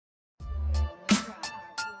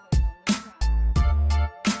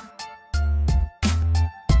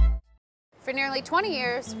For nearly 20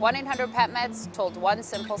 years, 1-800-PET-MEDS told one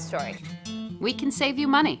simple story. We can save you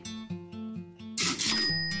money.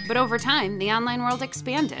 But over time, the online world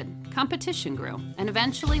expanded, competition grew, and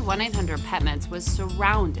eventually 1-800-PET-MEDS was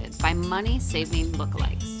surrounded by money-saving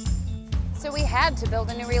lookalikes. So we had to build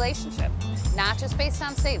a new relationship, not just based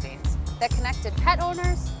on savings, that connected pet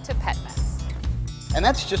owners to pet meds. And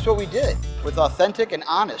that's just what we did, with authentic and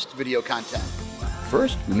honest video content.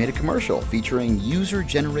 First, we made a commercial featuring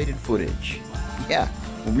user-generated footage. Yeah,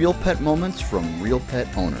 real pet moments from real pet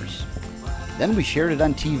owners. Then we shared it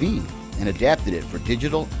on TV and adapted it for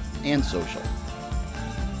digital and social.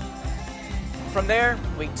 From there,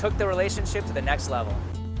 we took the relationship to the next level.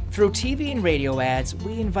 Through TV and radio ads,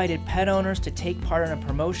 we invited pet owners to take part in a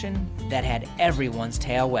promotion that had everyone's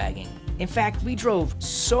tail wagging. In fact, we drove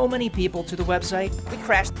so many people to the website, We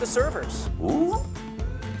crashed the servers. ooh.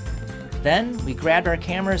 Then we grabbed our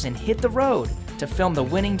cameras and hit the road to film the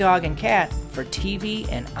winning dog and cat for TV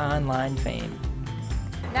and online fame.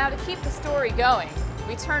 Now, to keep the story going,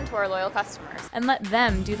 we turned to our loyal customers and let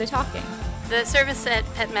them do the talking. The service at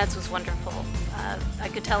PetMeds was wonderful. I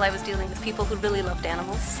could tell I was dealing with people who really loved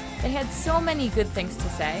animals. They had so many good things to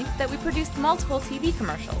say that we produced multiple TV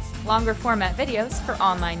commercials, longer format videos for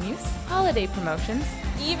online use, holiday promotions,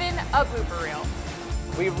 even a blooper reel.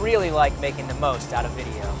 We really like making the most out of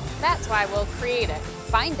video. That's why we'll create it,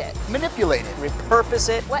 find it, Manipulate it. Repurpose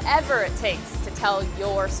it. whatever it takes to tell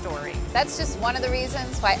your story. That's just one of the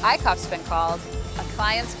reasons why Eicoff's been called a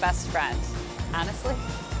client's best friend. Honestly.